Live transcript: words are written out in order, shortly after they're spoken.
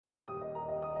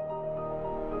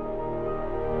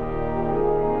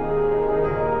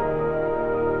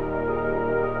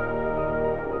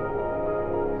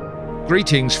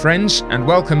Greetings, friends, and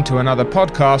welcome to another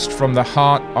podcast from the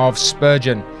heart of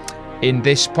Spurgeon. In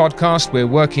this podcast, we're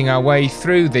working our way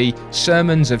through the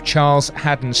sermons of Charles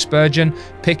Haddon Spurgeon,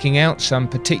 picking out some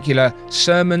particular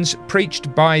sermons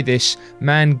preached by this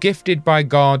man gifted by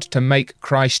God to make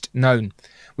Christ known.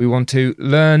 We want to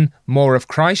learn more of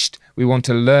Christ. We want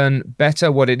to learn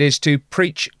better what it is to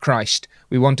preach Christ.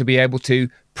 We want to be able to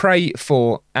pray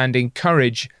for and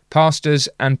encourage pastors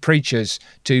and preachers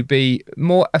to be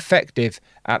more effective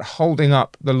at holding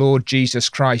up the Lord Jesus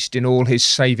Christ in all his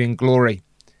saving glory.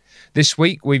 This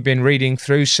week we've been reading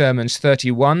through sermons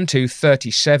 31 to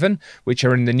 37, which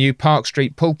are in the New Park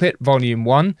Street Pulpit, Volume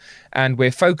 1, and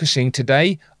we're focusing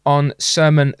today on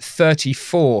Sermon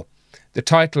 34. The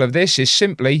title of this is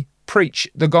simply Preach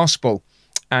the Gospel,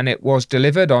 and it was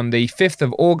delivered on the 5th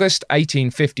of August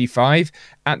 1855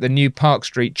 at the New Park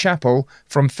Street Chapel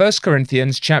from 1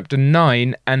 Corinthians chapter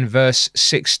 9 and verse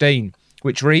 16,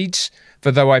 which reads,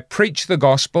 "For though I preach the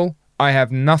gospel, I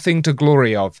have nothing to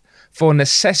glory of, for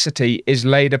necessity is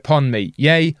laid upon me.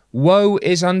 Yea, woe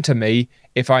is unto me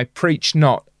if I preach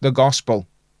not the gospel."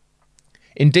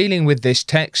 In dealing with this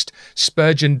text,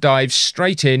 Spurgeon dives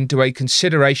straight into a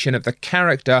consideration of the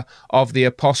character of the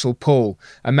Apostle Paul,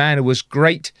 a man who was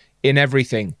great in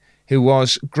everything, who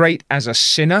was great as a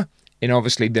sinner, in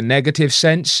obviously the negative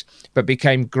sense, but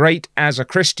became great as a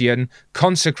Christian,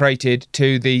 consecrated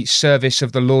to the service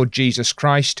of the Lord Jesus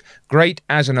Christ, great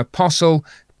as an apostle,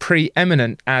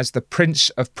 preeminent as the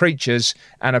Prince of Preachers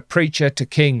and a preacher to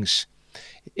kings.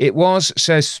 It was,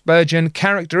 says Spurgeon,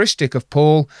 characteristic of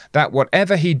Paul that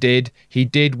whatever he did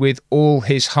with all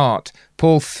his heart.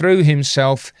 Paul threw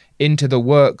himself into the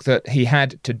work that he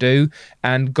had to do,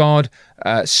 and God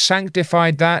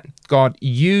sanctified that. God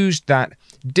used that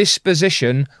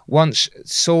disposition once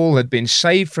Saul had been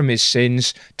saved from his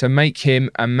sins to make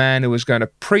him a man who was going to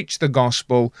preach the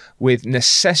gospel with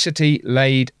necessity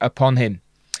laid upon him.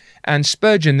 And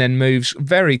Spurgeon then moves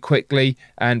very quickly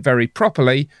and very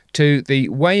properly to the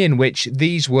way in which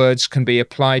these words can be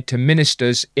applied to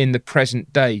ministers in the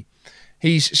present day.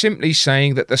 He's simply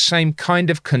saying that the same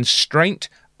kind of constraint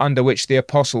under which the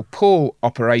Apostle Paul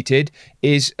operated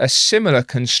is a similar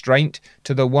constraint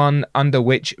to the one under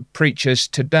which preachers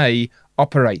today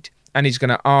operate. And he's going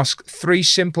to ask three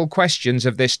simple questions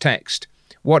of this text.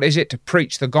 What is it to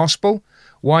preach the gospel?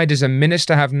 Why does a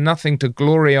minister have nothing to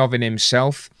glory of in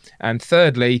himself? And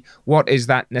thirdly, what is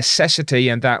that necessity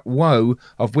and that woe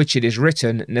of which it is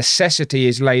written, necessity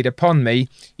is laid upon me,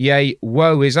 yea,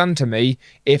 woe is unto me,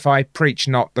 if I preach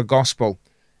not the gospel?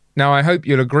 Now, I hope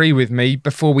you'll agree with me,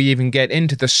 before we even get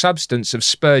into the substance of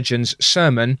Spurgeon's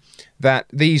sermon, that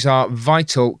these are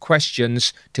vital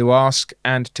questions to ask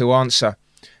and to answer.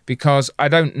 Because I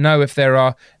don't know if there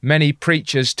are many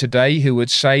preachers today who would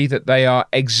say that they are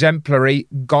exemplary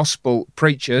gospel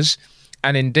preachers.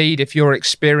 And indeed, if your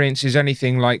experience is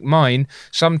anything like mine,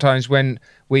 sometimes when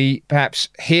we perhaps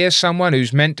hear someone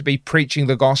who's meant to be preaching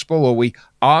the gospel, or we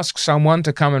ask someone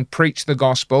to come and preach the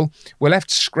gospel, we're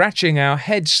left scratching our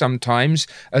heads sometimes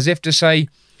as if to say,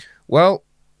 well,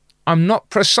 I'm not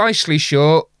precisely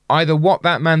sure either what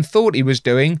that man thought he was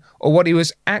doing or what he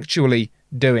was actually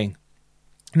doing.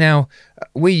 Now,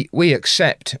 we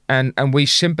accept and we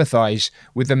sympathize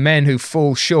with the men who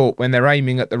fall short when they're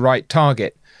aiming at the right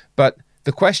target. But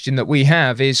the question that we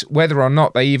have is whether or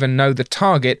not they even know the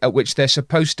target at which they're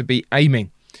supposed to be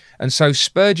aiming. And so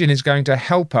Spurgeon is going to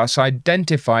help us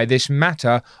identify this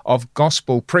matter of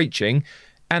gospel preaching.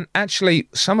 And actually,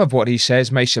 some of what he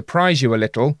says may surprise you a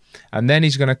little. And then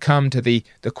he's going to come to the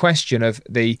question of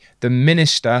the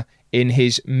minister in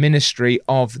his ministry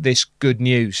of this good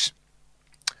news.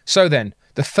 So then,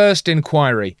 the first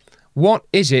inquiry, what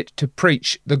is it to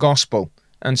preach the gospel?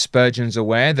 And Spurgeon's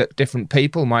aware that different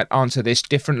people might answer this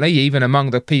differently, even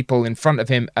among the people in front of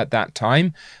him at that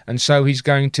time. And so he's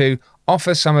going to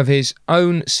offer some of his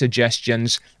own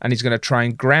suggestions, and he's going to try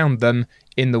and ground them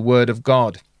in the Word of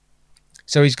God.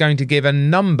 So he's going to give a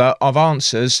number of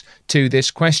answers to this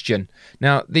question.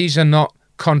 Now, these are not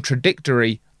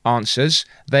contradictory answers.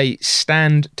 They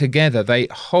stand together. They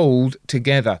hold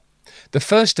together. The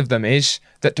first of them is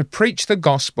that to preach the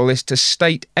gospel is to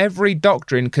state every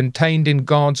doctrine contained in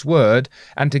God's word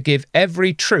and to give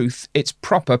every truth its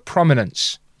proper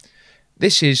prominence.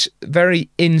 This is very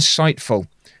insightful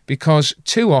because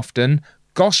too often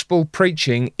gospel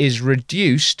preaching is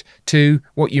reduced to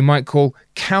what you might call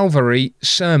Calvary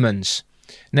sermons.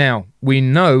 Now, we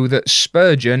know that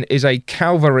Spurgeon is a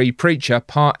Calvary preacher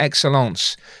par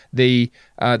excellence. The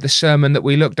sermon that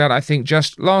we looked at, I think,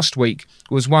 just last week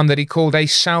was one that he called a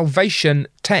salvation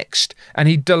text, and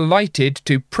he delighted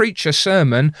to preach a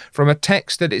sermon from a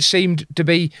text that it seemed to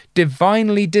be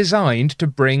divinely designed to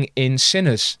bring in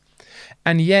sinners.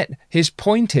 And yet his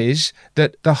point is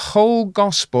that the whole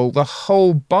gospel, the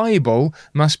whole Bible,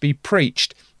 must be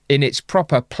preached in its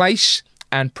proper place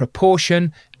and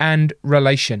proportion and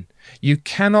relation. You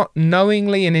cannot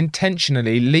knowingly and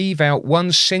intentionally leave out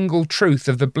one single truth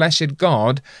of the blessed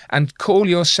God and call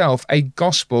yourself a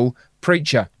gospel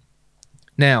preacher.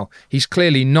 Now, he's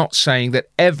clearly not saying that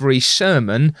every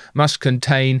sermon must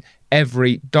contain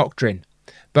every doctrine,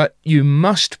 but you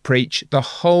must preach the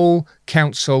whole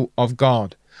counsel of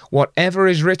God. Whatever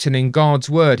is written in God's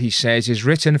word, he says, is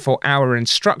written for our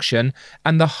instruction,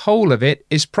 and the whole of it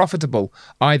is profitable,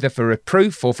 either for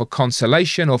reproof or for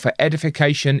consolation or for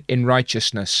edification in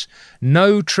righteousness.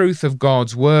 No truth of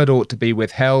God's word ought to be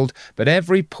withheld, but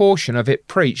every portion of it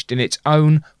preached in its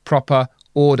own proper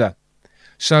order.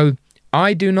 So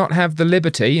I do not have the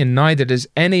liberty, and neither does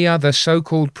any other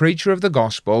so-called preacher of the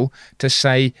gospel, to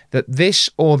say that this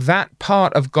or that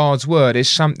part of God's word is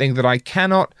something that I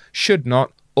cannot, should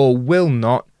not, or will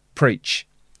not preach.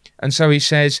 And so he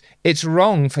says it's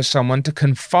wrong for someone to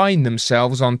confine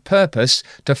themselves on purpose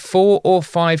to 4 or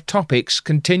 5 topics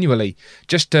continually,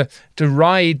 just to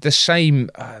ride the same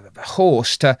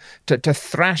horse, to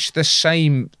thrash the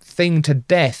same thing to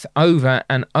death over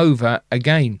and over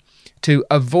again, to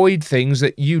avoid things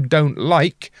that you don't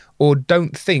like or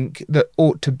don't think that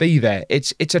ought to be there.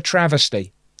 It's a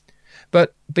travesty.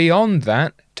 But beyond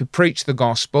that, to preach the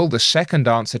gospel, the second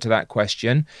answer to that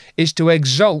question is to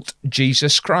exalt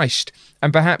Jesus Christ.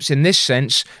 And perhaps in this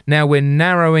sense, now we're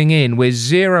narrowing in, we're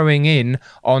zeroing in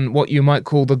on what you might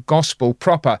call the gospel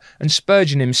proper. And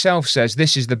Spurgeon himself says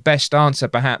this is the best answer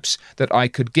perhaps that I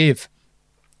could give.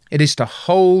 It is to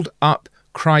hold up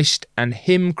Christ and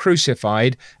him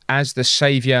crucified as the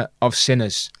Saviour of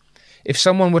sinners. If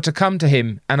someone were to come to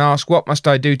him and ask, what must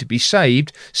I do to be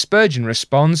saved? Spurgeon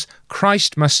responds,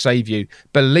 Christ must save you.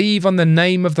 Believe on the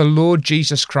name of the Lord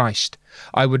Jesus Christ.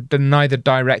 I would neither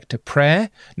direct to prayer,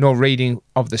 nor reading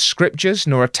of the scriptures,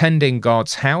 nor attending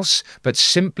God's house, but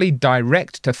simply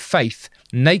direct to faith,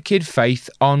 naked faith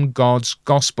on God's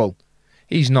gospel.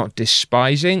 He's not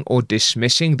despising or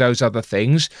dismissing those other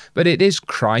things, but it is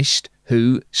Christ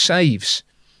who saves.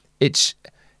 It's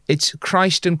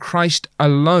Christ and Christ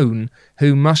alone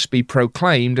who must be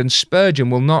proclaimed, and Spurgeon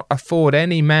will not afford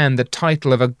any man the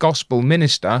title of a gospel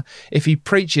minister if he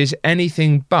preaches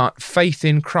anything but faith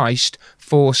in Christ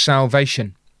for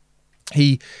salvation.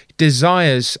 He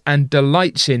desires and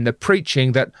delights in the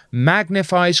preaching that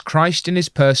magnifies Christ in his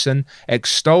person,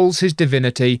 extols his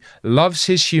divinity, loves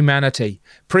his humanity,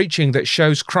 preaching that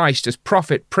shows Christ as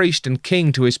prophet, priest, and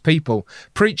king to his people,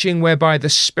 preaching whereby the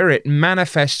Spirit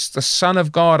manifests the Son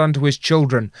of God unto his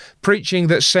children, preaching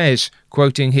that says,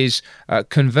 quoting his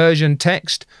conversion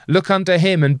text, "Look unto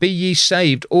him and be ye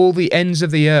saved, all the ends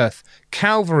of the earth."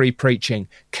 Calvary preaching,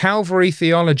 Calvary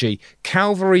theology,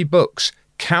 Calvary books,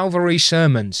 Calvary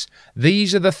sermons.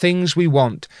 These are the things we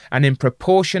want, and in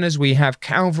proportion as we have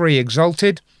Calvary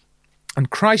exalted and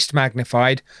Christ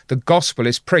magnified, the gospel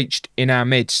is preached in our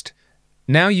midst.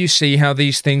 Now you see how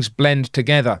these things blend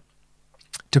together.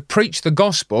 To preach the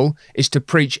gospel is to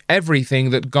preach everything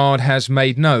that God has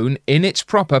made known in its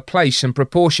proper place and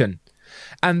proportion.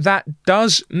 And that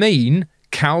does mean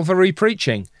Calvary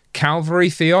preaching. Calvary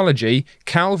theology,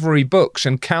 Calvary books,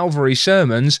 and Calvary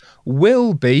sermons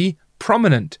will be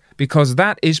prominent, because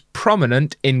that is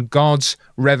prominent in God's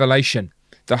revelation.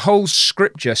 The whole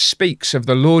scripture speaks of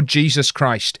the Lord Jesus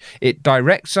Christ. It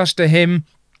directs us to him,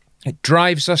 it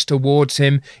drives us towards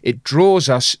him, it draws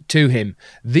us to him.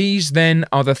 These then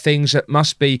are the things that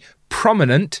must be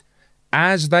prominent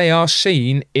as they are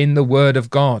seen in the Word of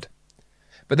God.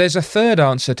 But there's a third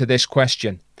answer to this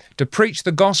question. To preach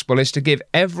the gospel is to give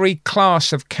every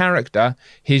class of character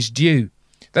his due.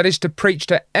 That is to preach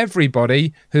to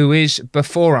everybody who is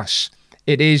before us.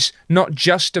 It is not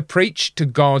just to preach to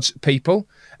God's people,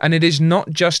 and it is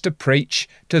not just to preach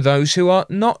to those who are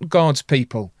not God's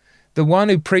people. The one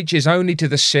who preaches only to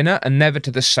the sinner and never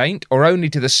to the saint, or only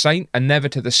to the saint and never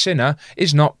to the sinner,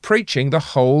 is not preaching the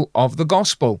whole of the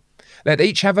gospel. Let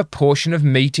each have a portion of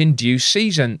meat in due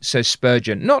season, says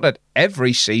Spurgeon. Not at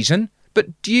every season,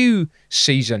 but due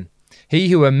season. He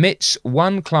who omits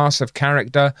one class of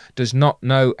character does not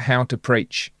know how to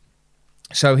preach.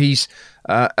 So he's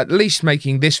at least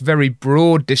making this very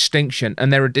broad distinction,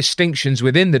 and there are distinctions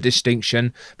within the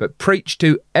distinction, but preach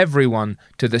to everyone,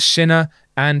 to the sinner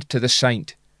and to the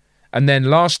saint. And then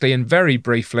lastly, and very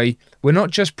briefly, we're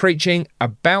not just preaching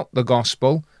about the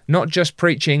gospel, not just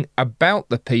preaching about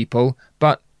the people,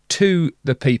 but to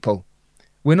the people.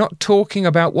 We're not talking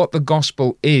about what the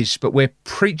gospel is, but we're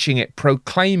preaching it,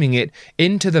 proclaiming it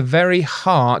into the very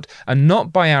heart, and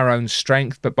not by our own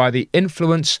strength, but by the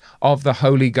influence of the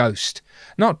Holy Ghost.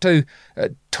 Not to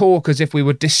talk as if we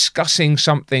were discussing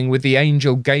something with the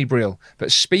angel Gabriel,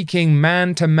 but speaking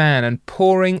man to man and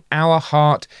pouring our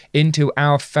heart into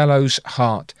our fellow's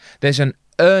heart. There's an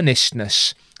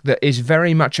earnestness that is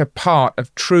very much a part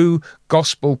of true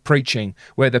gospel preaching,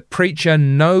 where the preacher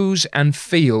knows and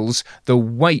feels the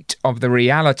weight of the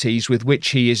realities with which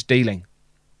he is dealing.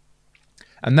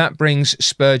 And that brings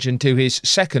Spurgeon to his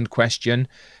second question: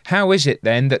 how is it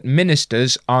then that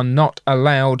ministers are not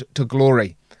allowed to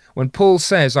glory? When Paul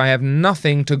says, I have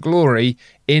nothing to glory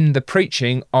in the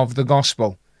preaching of the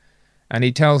gospel. And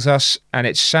he tells us, and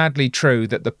it's sadly true,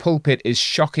 that the pulpit is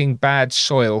shocking bad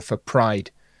soil for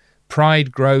pride.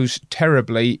 Pride grows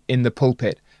terribly in the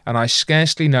pulpit, and I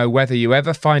scarcely know whether you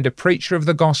ever find a preacher of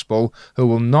the gospel who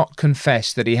will not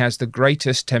confess that he has the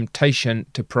greatest temptation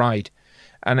to pride.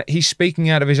 And he's speaking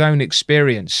out of his own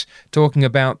experience, talking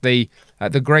about the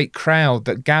great crowd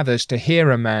that gathers to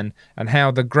hear a man, and how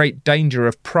the great danger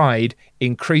of pride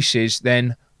increases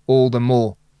then all the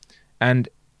more. And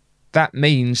that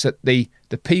means that the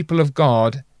people of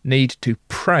God need to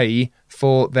pray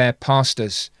for their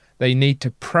pastors. They need to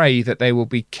pray that they will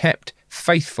be kept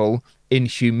faithful in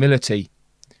humility.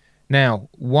 Now,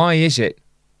 why is it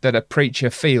that a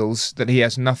preacher feels that he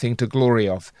has nothing to glory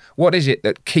of? What is it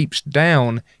that keeps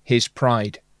down his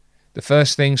pride? The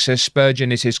first thing, says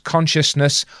Spurgeon, is his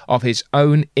consciousness of his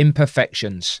own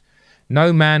imperfections.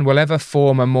 No man will ever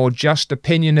form a more just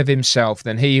opinion of himself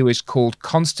than he who is called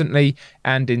constantly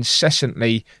and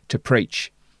incessantly to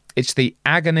preach. It's the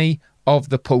agony of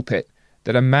the pulpit,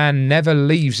 that a man never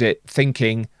leaves it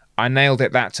thinking, I nailed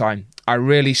it that time, I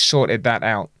really sorted that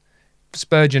out.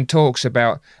 Spurgeon talks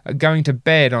about going to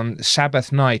bed on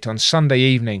Sabbath night, on Sunday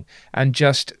evening, and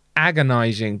just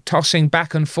agonizing, tossing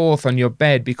back and forth on your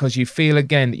bed because you feel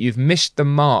again that you've missed the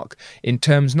mark in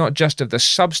terms not just of the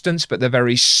substance, but the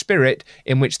very spirit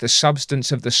in which the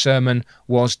substance of the sermon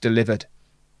was delivered.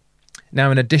 Now,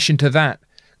 in addition to that,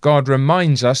 God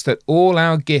reminds us that all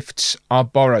our gifts are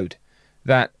borrowed.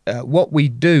 That what we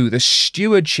do, the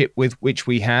stewardship with which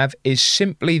we have, is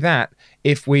simply that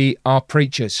if we are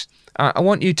preachers. I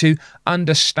want you to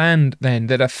understand then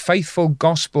that a faithful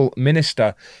gospel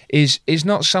minister is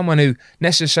not someone who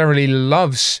necessarily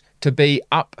loves to be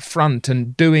up front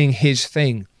and doing his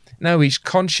thing. No, he's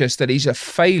conscious that he's a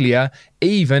failure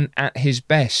even at his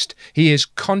best. He is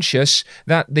conscious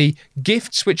that the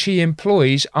gifts which he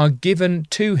employs are given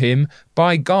to him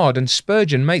by God. And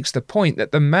Spurgeon makes the point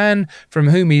that the man from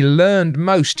whom he learned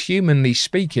most, humanly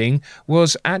speaking,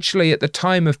 was actually at the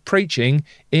time of preaching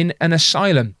in an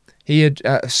asylum. He had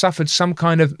suffered some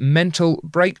kind of mental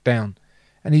breakdown.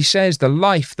 And he says the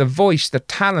life, the voice, the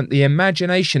talent, the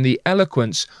imagination, the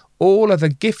eloquence, all are the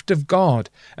gift of God,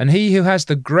 and he who has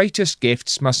the greatest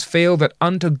gifts must feel that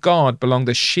unto God belong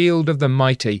the shield of the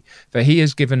mighty, for he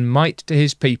has given might to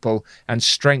his people and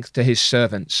strength to his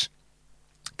servants.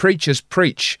 Preachers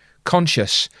preach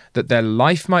conscious that their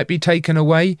life might be taken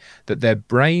away, that their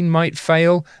brain might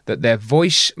fail, that their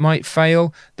voice might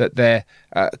fail, that their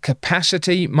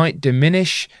capacity might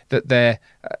diminish, that their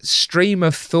stream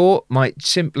of thought might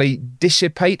simply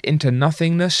dissipate into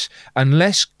nothingness,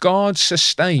 unless God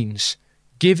sustains,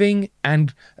 giving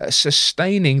and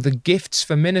sustaining the gifts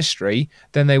for ministry,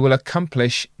 then they will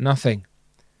accomplish nothing.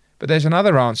 But there's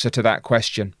another answer to that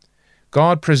question.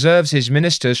 God preserves his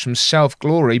ministers from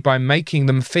self-glory by making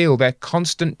them feel their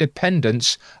constant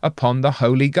dependence upon the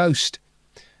Holy Ghost.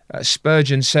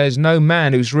 Spurgeon says, no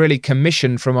man who's really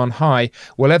commissioned from on high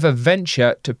will ever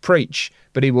venture to preach,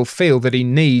 but he will feel that he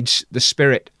needs the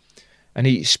Spirit. And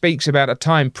he speaks about a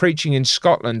time preaching in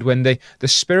Scotland when the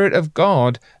Spirit of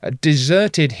God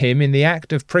deserted him in the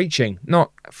act of preaching,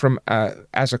 not from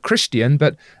as a Christian,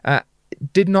 but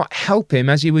did not help him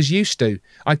as he was used to.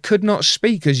 I could not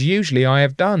speak as usually I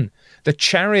have done. The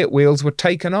chariot wheels were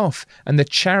taken off, and the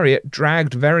chariot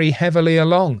dragged very heavily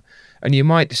along. And you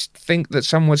might think that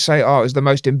someone would say, it was the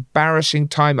most embarrassing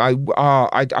time.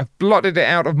 I've blotted it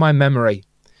out of my memory.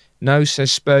 No,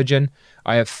 says Spurgeon,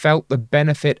 I have felt the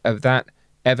benefit of that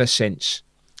ever since.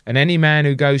 And any man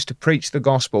who goes to preach the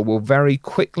gospel will very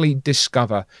quickly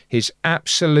discover his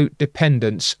absolute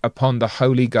dependence upon the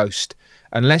Holy Ghost.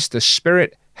 Unless the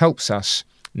Spirit helps us,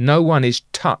 no one is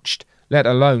touched, let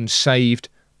alone saved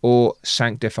or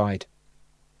sanctified.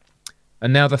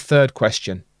 And now the third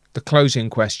question, the closing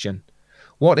question.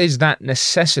 What is that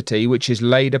necessity which is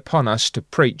laid upon us to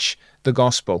preach the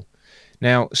gospel?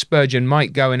 Now, Spurgeon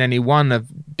might go in any one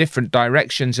of different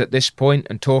directions at this point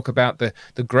and talk about the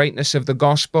greatness of the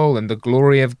gospel and the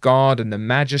glory of God and the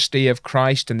majesty of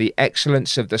Christ and the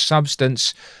excellence of the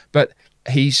substance, but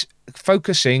he's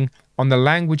focusing on the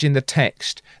language in the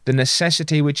text, the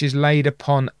necessity which is laid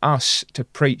upon us to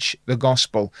preach the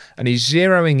gospel. And he's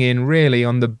zeroing in really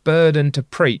on the burden to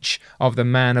preach of the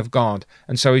man of God.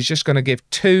 And so he's just going to give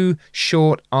two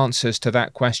short answers to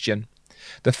that question.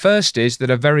 The first is that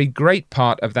a very great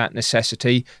part of that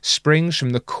necessity springs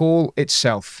from the call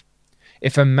itself.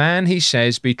 If a man, he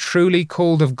says, be truly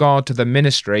called of God to the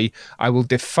ministry, I will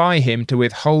defy him to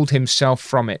withhold himself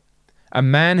from it. A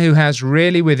man who has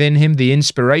really within him the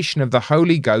inspiration of the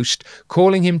Holy Ghost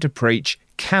calling him to preach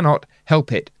cannot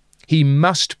help it. He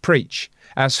must preach.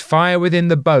 As fire within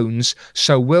the bones,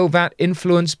 so will that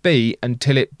influence be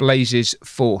until it blazes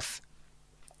forth.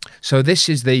 So this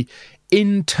is the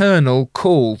internal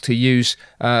call, to use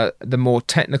the more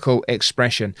technical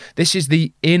expression. This is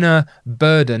the inner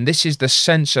burden. This is the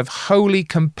sense of holy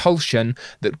compulsion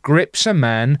that grips a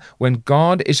man when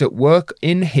God is at work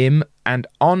in him and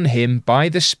on him by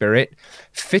the Spirit,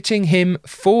 fitting him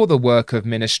for the work of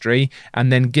ministry,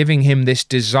 and then giving him this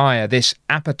desire, this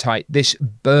appetite, this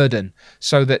burden,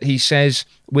 so that he says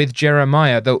with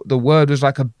Jeremiah, the word was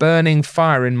like a burning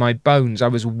fire in my bones. I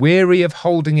was weary of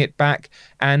holding it back,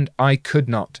 and I could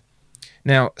not.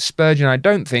 Now, Spurgeon, I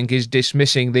don't think, is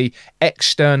dismissing the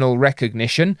external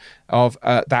recognition of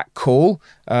that call.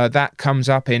 That comes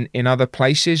up in other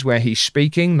places where he's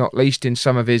speaking, not least in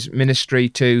some of his ministry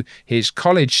to his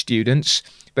college students.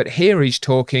 But here he's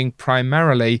talking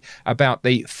primarily about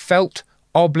the felt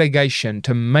obligation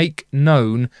to make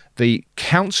known the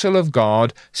counsel of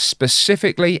God,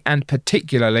 specifically and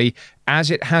particularly as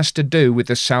it has to do with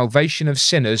the salvation of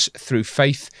sinners through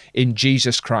faith in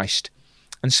Jesus Christ.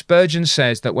 And Spurgeon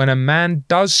says that when a man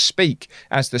does speak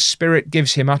as the Spirit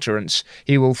gives him utterance,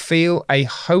 he will feel a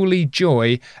holy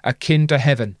joy akin to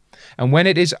heaven. And when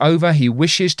it is over, he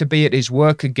wishes to be at his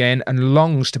work again and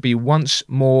longs to be once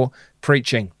more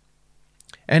preaching.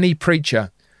 Any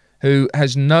preacher who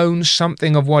has known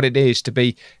something of what it is to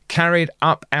be carried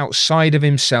up outside of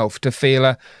himself, to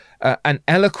feel an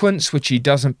eloquence which he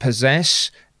doesn't possess,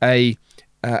 a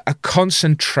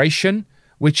concentration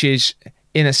which is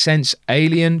in a sense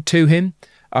alien to him,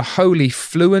 a holy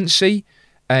fluency,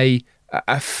 a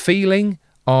feeling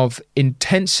of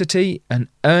intensity and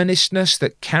earnestness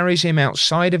that carries him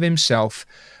outside of himself,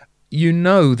 you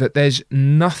know that there's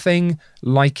nothing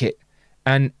like it.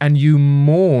 And you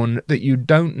mourn that you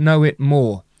don't know it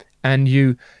more. And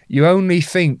you only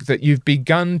think that you've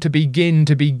begin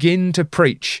to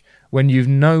preach when you've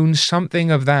known something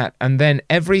of that, and then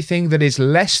everything that is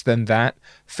less than that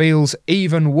feels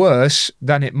even worse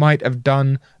than it might have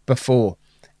done before.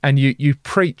 And you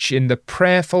preach in the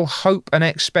prayerful hope and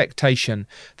expectation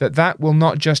that will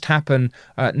not just happen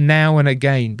now and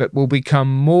again, but will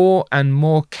become more and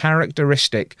more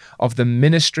characteristic of the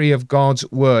ministry of God's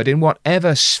word in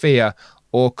whatever sphere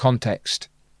or context.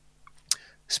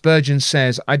 Spurgeon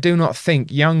says, I do not think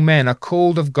young men are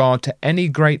called of God to any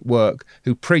great work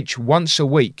who preach once a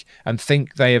week and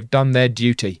think they have done their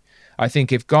duty. I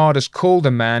think if God has called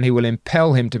a man, he will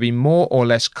impel him to be more or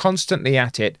less constantly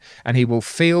at it, and he will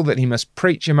feel that he must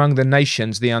preach among the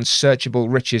nations the unsearchable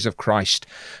riches of Christ.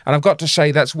 And I've got to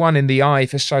say that's one in the eye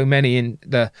for so many in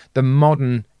the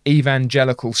modern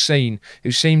evangelical scene,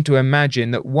 who seem to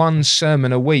imagine that one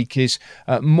sermon a week is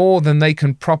more than they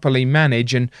can properly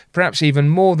manage, and perhaps even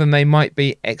more than they might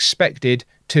be expected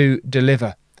to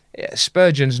deliver.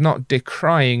 Spurgeon's not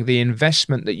decrying the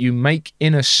investment that you make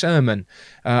in a sermon.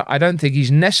 I don't think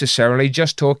he's necessarily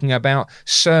just talking about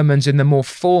sermons in the more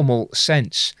formal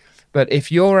sense. But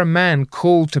if you're a man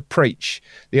called to preach,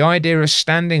 the idea of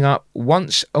standing up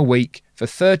once a week for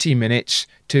 30 minutes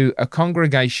to a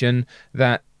congregation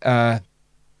that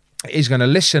is going to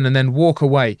listen and then walk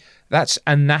away, that's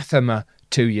anathema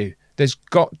to you. There's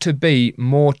got to be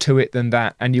more to it than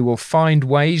that, and you will find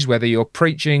ways, whether you're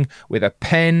preaching with a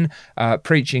pen,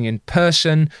 preaching in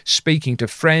person, speaking to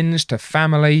friends, to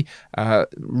family,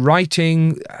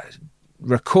 writing,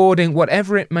 recording,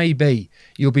 whatever it may be,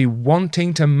 you'll be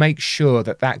wanting to make sure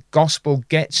that gospel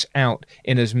gets out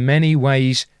in as many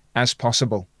ways as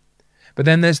possible. But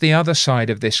then there's the other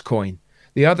side of this coin.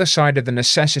 The other side of the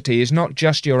necessity is not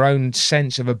just your own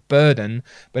sense of a burden,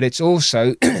 but it's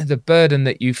also the burden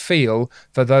that you feel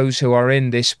for those who are in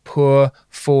this poor,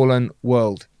 fallen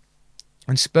world.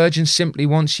 And Spurgeon simply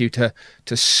wants you to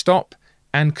stop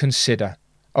and consider.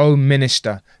 O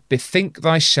minister, bethink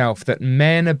thyself that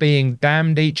men are being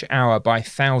damned each hour by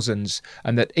thousands,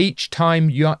 and that each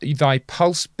time thy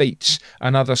pulse beats,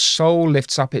 another soul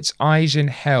lifts up its eyes in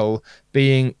hell,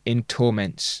 being in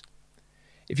torments.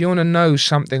 If you want to know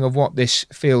something of what this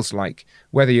feels like,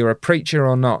 whether you're a preacher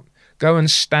or not, go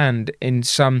and stand in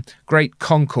some great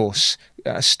concourse,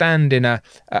 stand in a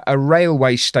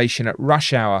railway station at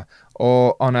rush hour,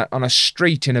 or on a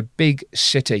street in a big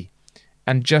city,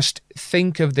 and just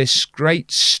think of this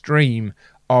great stream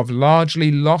of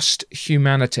largely lost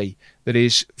humanity that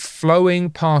is flowing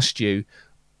past you,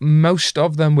 most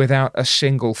of them without a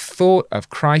single thought of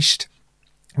Christ,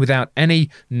 without any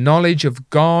knowledge of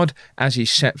God as He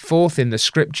set forth in the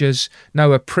Scriptures,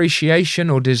 no appreciation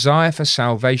or desire for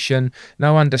salvation,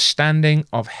 no understanding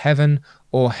of heaven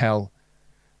or hell.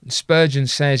 And Spurgeon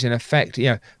says, in effect,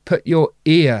 put your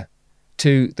ear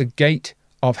to the gate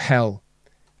of hell.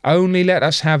 Only let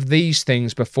us have these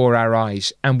things before our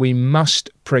eyes, and we must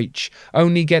preach.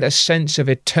 Only get a sense of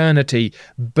eternity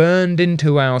burned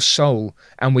into our soul,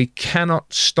 and we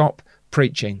cannot stop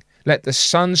preaching. Let the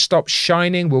sun stop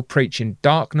shining, we'll preach in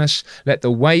darkness. Let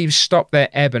the waves stop their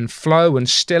ebb and flow, and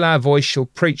still our voice shall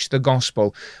preach the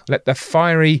gospel. Let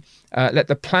the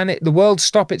world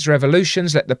stop its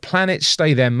revolutions. Let the planets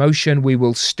stay their motion. We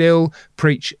will still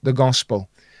preach the gospel.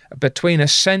 Between a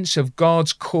sense of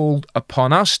God's call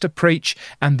upon us to preach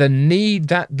and the need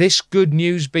that this good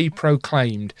news be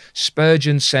proclaimed,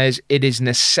 Spurgeon says it is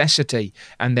necessity,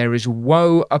 and there is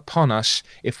woe upon us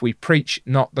if we preach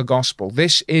not the gospel.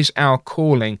 This is our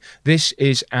calling. This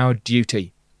is our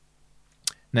duty.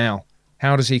 Now,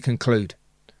 how does he conclude?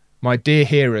 My dear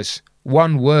hearers,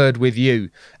 one word with you.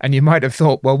 And you might have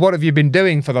thought, well, what have you been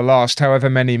doing for the last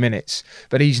however many minutes?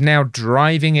 But he's now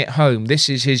driving it home. This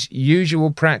is his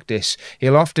usual practice.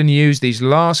 He'll often use these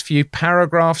last few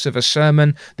paragraphs of a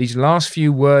sermon, these last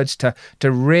few words to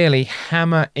really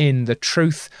hammer in the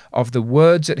truth of the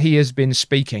words that he has been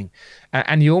speaking.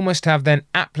 And you almost have then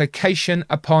application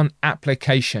upon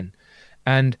application.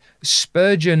 And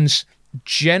Spurgeon's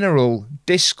general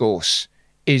discourse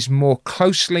is more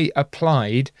closely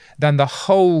applied than the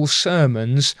whole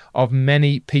sermons of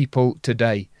many people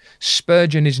today.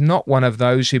 Spurgeon is not one of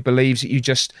those who believes that you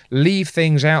just leave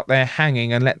things out there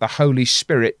hanging and let the Holy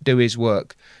Spirit do his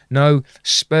work. No,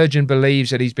 Spurgeon believes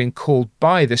that he's been called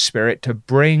by the Spirit to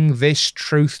bring this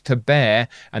truth to bear,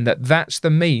 and that's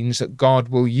the means that God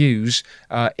will use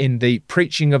in the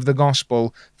preaching of the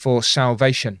gospel for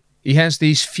salvation. He has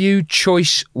these few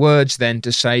choice words then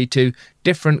to say to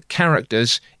different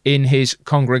characters in his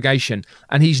congregation,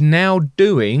 and he's now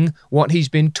doing what he's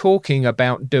been talking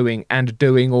about doing and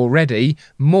doing already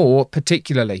more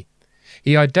particularly.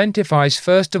 He identifies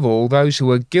first of all those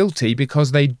who are guilty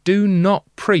because they do not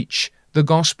preach the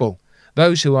gospel,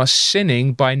 those who are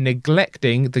sinning by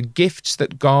neglecting the gifts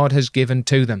that God has given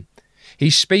to them.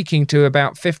 He's speaking to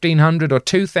about 1,500 or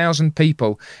 2,000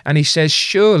 people, and he says,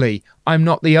 surely I'm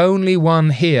not the only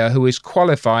one here who is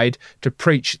qualified to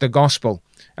preach the gospel.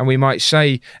 And we might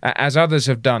say, as others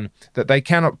have done, that they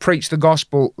cannot preach the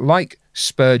gospel like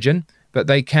Spurgeon, but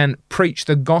they can preach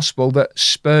the gospel that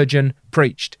Spurgeon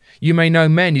preached. You may know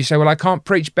men, you say, well, I can't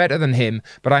preach better than him,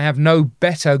 but I have no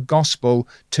better gospel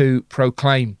to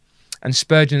proclaim. And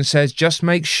Spurgeon says, just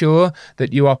make sure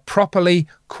that you are properly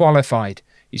qualified.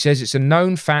 He says it's a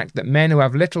known fact that men who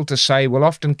have little to say will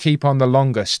often keep on the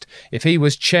longest. If he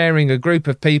was chairing a group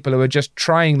of people who are just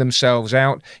trying themselves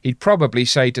out, he'd probably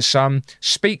say to some,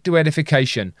 speak to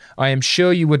edification. I am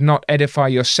sure you would not edify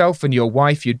yourself and your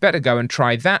wife. You'd better go and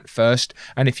try that first.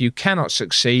 And if you cannot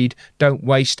succeed, don't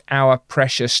waste our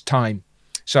precious time.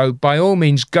 So by all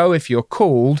means, go if you're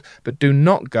called, but do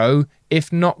not go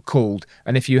if not called,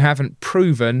 and if you haven't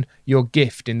proven your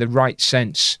gift in the right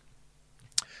sense.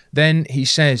 Then he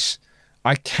says,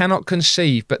 I cannot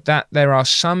conceive but that there are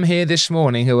some here this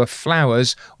morning who are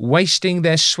flowers wasting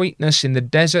their sweetness in the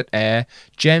desert air,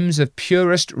 gems of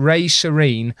purest ray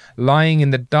serene, lying in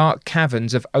the dark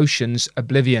caverns of ocean's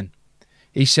oblivion.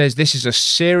 He says this is a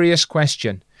serious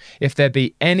question. If there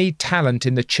be any talent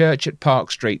in the church at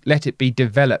Park Street, let it be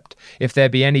developed. If there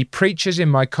be any preachers in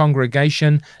my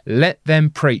congregation, let them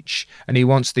preach. And he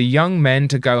wants the young men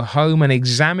to go home and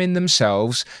examine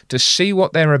themselves to see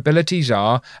what their abilities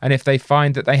are, and if they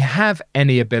find that they have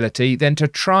any ability, then to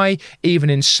try, even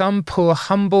in some poor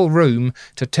humble room,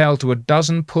 to tell to a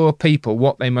dozen poor people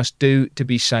what they must do to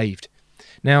be saved.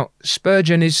 Now,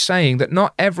 Spurgeon is saying that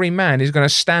not every man is going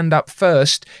to stand up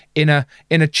first in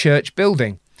a church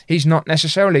building. He's not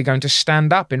necessarily going to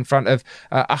stand up in front of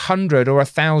 100 or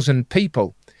 1,000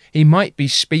 people. He might be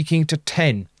speaking to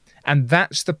 10. And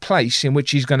that's the place in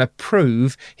which he's going to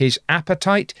prove his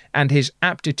appetite and his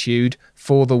aptitude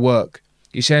for the work.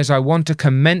 He says, I want to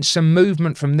commence a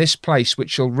movement from this place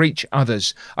which shall reach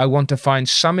others. I want to find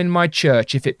some in my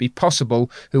church, if it be possible,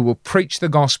 who will preach the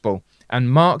gospel. And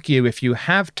mark you, if you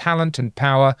have talent and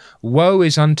power, woe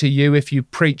is unto you if you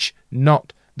preach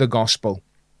not the gospel.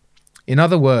 In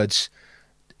other words,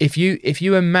 if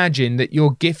you imagine that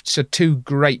your gifts are too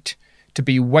great to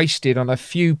be wasted on a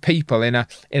few people in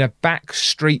a back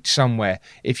street somewhere,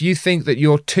 if you think that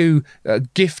you're too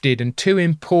gifted and too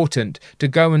important to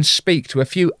go and speak to a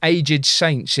few aged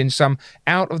saints in some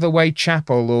out-of-the-way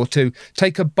chapel or to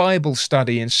take a Bible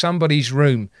study in somebody's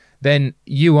room, then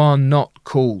you are not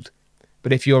called.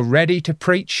 But if you're ready to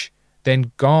preach,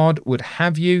 then God would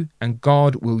have you and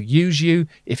God will use you.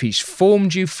 If he's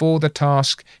formed you for the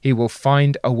task, he will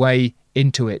find a way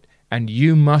into it, and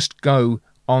you must go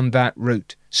on that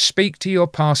route. Speak to your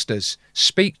pastors,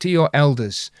 speak to your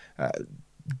elders,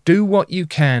 do what you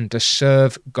can to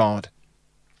serve God.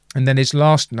 And then his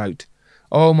last note,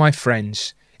 oh my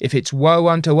friends, if it's woe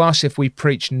unto us if we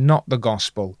preach not the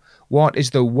gospel, what is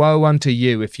the woe unto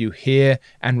you if you hear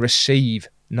and receive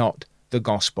not the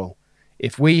gospel?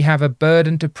 If we have a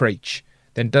burden to preach,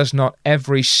 then does not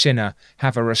every sinner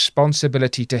have a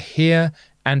responsibility to hear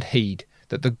and heed,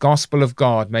 that the gospel of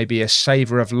God may be a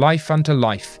savour of life unto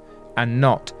life, and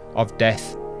not of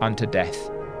death unto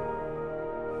death.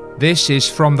 This is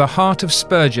From the Heart of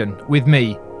Spurgeon with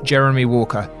me, Jeremy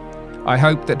Walker. I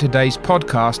hope that today's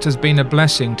podcast has been a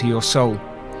blessing to your soul.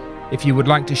 If you would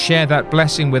like to share that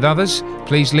blessing with others,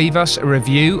 please leave us a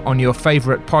review on your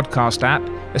favourite podcast app,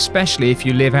 especially if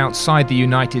you live outside the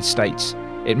United States.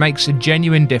 It makes a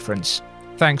genuine difference.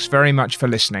 Thanks very much for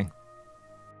listening.